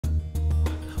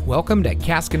Welcome to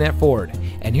Caskinette Ford,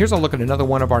 and here's a look at another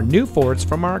one of our new Fords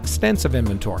from our extensive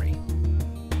inventory.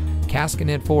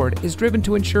 Caskinette Ford is driven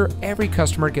to ensure every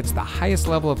customer gets the highest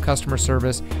level of customer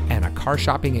service and a car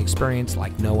shopping experience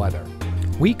like no other.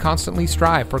 We constantly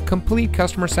strive for complete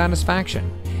customer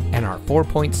satisfaction, and our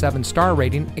 4.7 star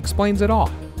rating explains it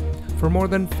all. For more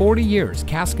than 40 years,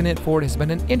 Caskinette Ford has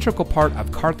been an integral part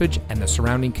of Carthage and the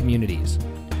surrounding communities.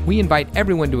 We invite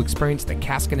everyone to experience the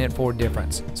Caskinette Ford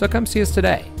difference, so come see us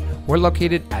today. We're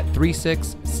located at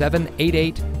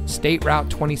 36788 State Route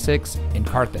 26 in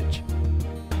Carthage.